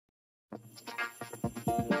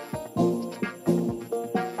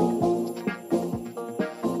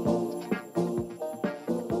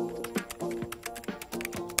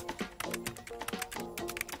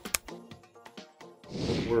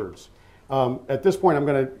At this point, I'm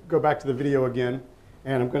going to go back to the video again,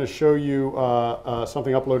 and I'm going to show you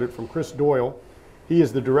something uploaded from Chris Doyle. He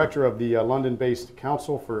is the director of the London-based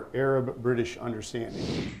Council for Arab-British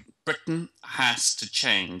Understanding. Britain has to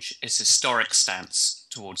change its historic stance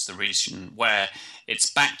towards the region, where it's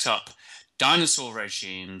backed up dinosaur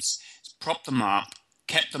regimes, propped them up,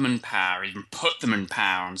 kept them in power, even put them in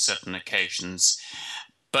power on certain occasions,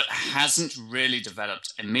 but hasn't really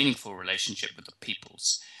developed a meaningful relationship with the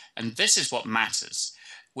peoples. And this is what matters.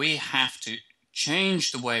 We have to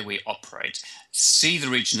change the way we operate, see the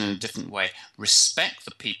region in a different way, respect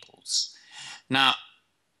the peoples. Now,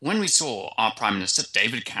 when we saw our Prime Minister,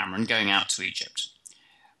 David Cameron, going out to Egypt,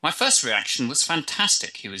 my first reaction was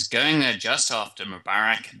fantastic. He was going there just after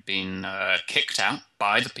Mubarak had been kicked out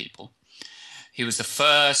by the people. He was the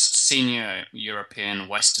first senior European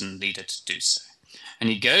Western leader to do so. And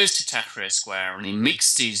he goes to Tahrir Square and he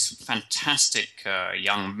meets these fantastic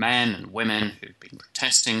young men and women who've been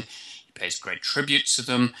protesting. He pays great tribute to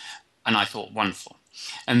them. And I thought, wonderful.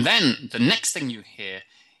 And then the next thing you hear,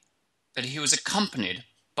 that he was accompanied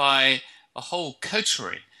by a whole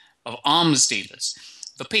coterie of arms dealers,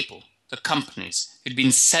 the people, the companies who'd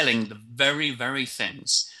been selling the very, very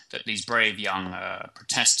things that these brave young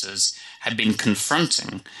protesters had been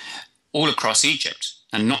confronting all across Egypt,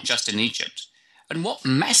 and not just in Egypt. And what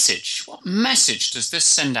message does this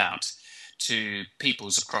send out to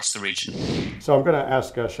peoples across the region? So I'm going to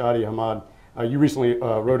ask Shadi Hamid. You recently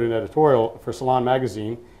wrote an editorial for Salon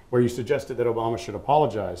magazine where you suggested that Obama should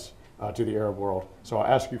apologize to the Arab world. So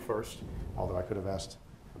I'll ask you first, although I could have asked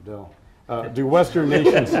Abdel. Do Western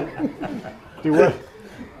nations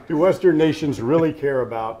do Western nations really care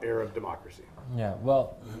about Arab democracy? Yeah,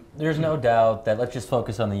 well, there's no doubt that, let's just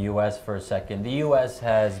focus on the U.S. for a second. The U.S.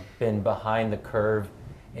 has been behind the curve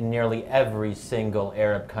in nearly every single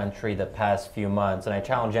Arab country the past few months, and I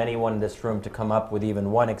challenge anyone in this room to come up with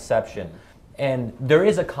even one exception. And there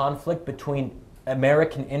is a conflict between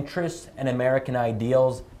American interests and American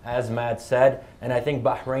ideals, as Matt said, and I think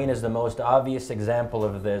Bahrain is the most obvious example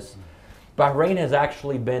of this. Bahrain has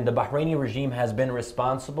actually been, the Bahraini regime has been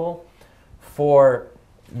responsible for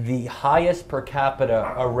the highest per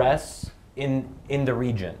capita arrests in the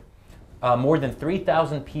region. More than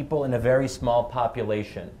 3,000 people in a very small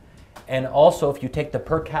population. And also, if you take the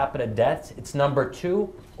per capita deaths, it's number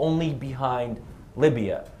 2, only behind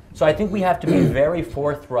Libya. So I think we have to be very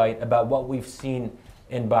forthright about what we've seen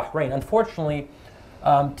in Bahrain. Unfortunately,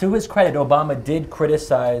 to his credit, Obama did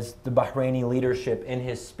criticize the Bahraini leadership in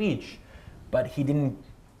his speech, but he didn't,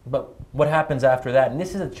 but what happens after that? And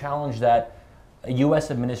this is a challenge that U.S.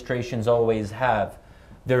 administrations always have.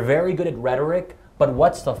 They're very good at rhetoric, but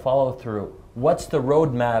what's the follow-through? What's the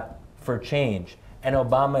roadmap for change? And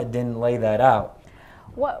Obama didn't lay that out.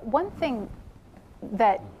 One thing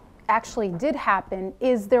that actually did happen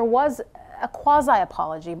is there was a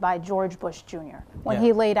quasi-apology by George Bush Jr. when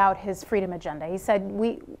he laid out his freedom agenda. He said,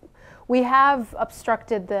 we have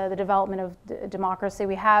obstructed the development of democracy.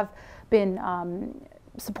 We have been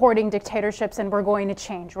supporting dictatorships, and we're going to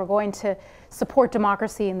change. We're going to support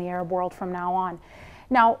democracy in the Arab world from now on.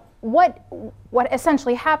 Now, what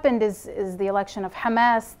essentially happened is the election of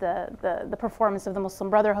Hamas, the performance of the Muslim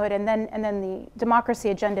Brotherhood, and then the democracy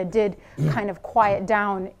agenda did kind of quiet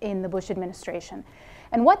down in the Bush administration.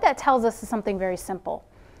 And what that tells us is something very simple.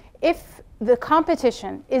 If the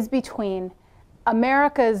competition is between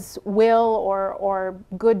America's will or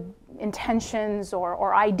good intentions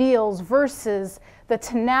or ideals versus the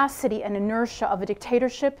tenacity and inertia of a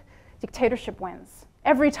dictatorship, dictatorship wins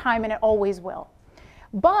every time, and it always will.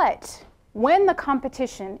 But when the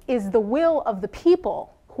competition is the will of the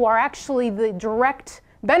people, who are actually the direct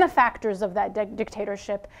benefactors of that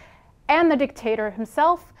dictatorship, and the dictator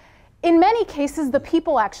himself, in many cases the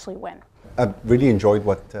people actually win. I really enjoyed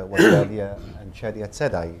what Dalia and Shadi had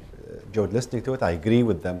said. I enjoyed listening to it. I agree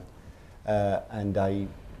with them. And I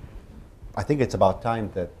think it's about time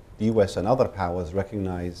that the US and other powers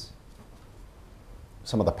recognize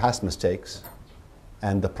some of the past mistakes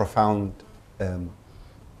and the profound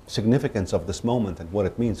significance of this moment and what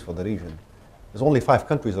it means for the region. There's only 5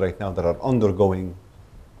 countries right now that are undergoing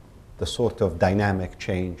the sort of dynamic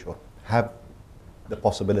change or have the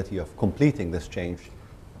possibility of completing this change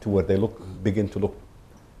to where they begin to look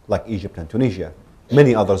like Egypt and Tunisia.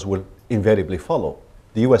 Many others will invariably follow.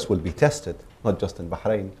 The US will be tested, not just in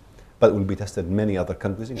Bahrain, but will be tested in many other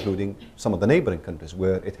countries, including some of the neighboring countries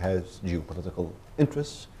where it has geopolitical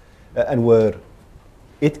interests and where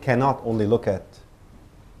it cannot only look at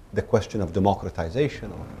the question of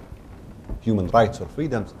democratization or human rights or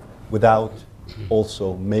freedoms without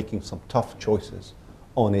also making some tough choices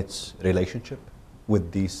on its relationship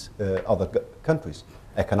with these other countries.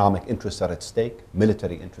 Economic interests are at stake,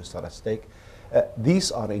 military interests are at stake.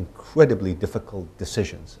 These are incredibly difficult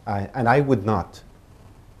decisions, and I would not,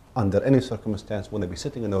 under any circumstance, want to be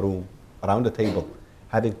sitting in a room around a table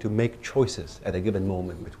having to make choices at a given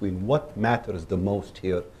moment between what matters the most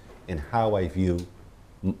here and how I view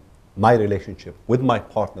my relationship with my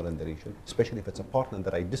partner in the region, especially if it's a partner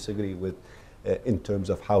that I disagree with in terms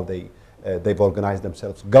of how they've organized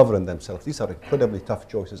themselves, governed themselves. These are incredibly tough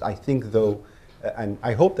choices. I think, though, and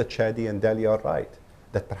I hope that Shadi and Dalia are right,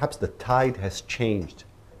 that perhaps the tide has changed,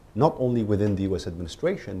 not only within the US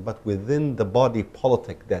administration, but within the body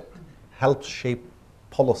politic that helps shape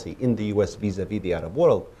policy in the US vis-a-vis the Arab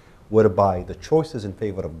world, whereby the choices in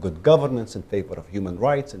favor of good governance, in favor of human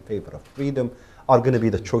rights, in favor of freedom, are going to be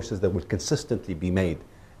the choices that will consistently be made.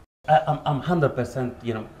 I'm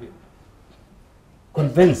 100%,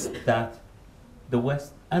 convinced that the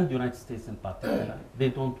West and the United States in particular, they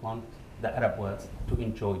don't want the Arab world to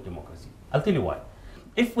enjoy democracy. I'll tell you why.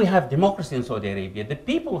 If we have democracy in Saudi Arabia, the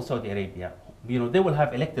people of Saudi Arabia, they will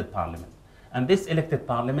have elected parliament. And this elected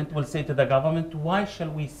parliament will say to the government, why shall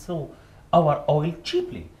we sell our oil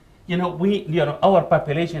cheaply? Our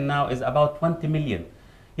population now is about 20 million.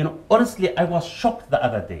 Honestly, I was shocked the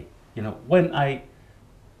other day, when I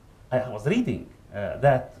was reading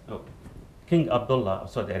that King Abdullah of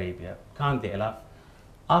Saudi Arabia, kindly enough,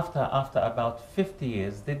 after about 50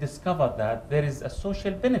 years, they discovered that there is a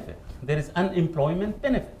social benefit. There is unemployment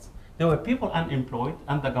benefits. There were people unemployed,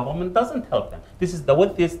 and the government doesn't help them. This is the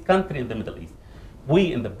wealthiest country in the Middle East.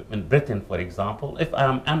 We in Britain, for example, if I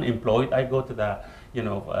am unemployed, I go to the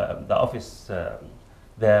office,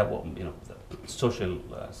 the social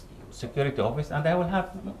security office, and I will have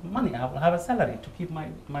money. I will have a salary to keep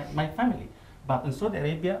my family. But in Saudi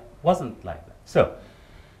Arabia, wasn't like that. So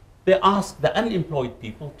they asked the unemployed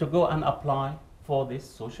people to go and apply for this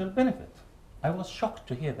social benefit. I was shocked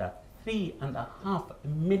to hear that 3.5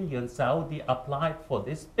 million Saudi applied for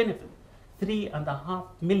this benefit. 3.5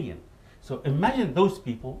 million. So imagine those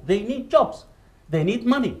people, they need jobs, they need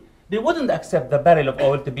money. They wouldn't accept the barrel of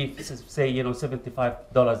oil to be, say,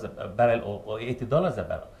 $75 a barrel or $80 a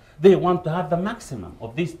barrel. They want to have the maximum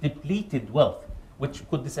of this depleted wealth, which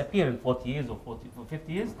could disappear in 40 years or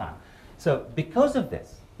 50 years' time. So because of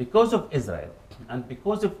this, because of Israel, and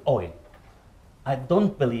because of oil, I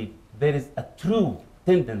don't believe there is a true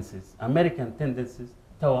tendencies, American tendencies,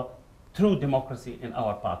 toward true democracy in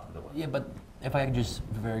our part of the world. Yeah, but if I could just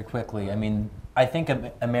very quickly, I think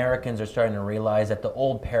Americans are starting to realize that the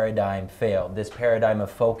old paradigm failed, this paradigm of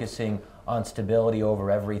focusing on stability over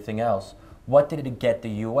everything else. What did it get the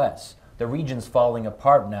U.S.? The region's falling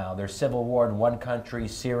apart now. There's civil war in one country,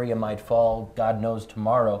 Syria might fall, God knows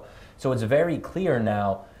tomorrow. So it's very clear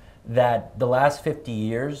now that the last 50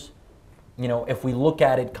 years, if we look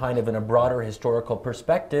at it kind of in a broader historical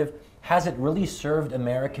perspective, has it really served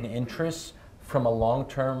American interests from a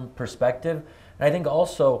long-term perspective? And I think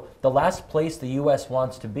also the last place the U.S.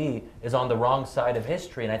 wants to be is on the wrong side of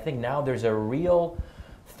history. And I think now there's a real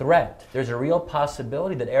threat, there's a real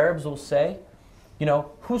possibility that Arabs will say,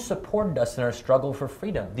 who supported us in our struggle for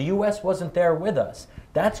freedom? The U.S. wasn't there with us.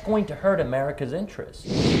 That's going to hurt America's interests.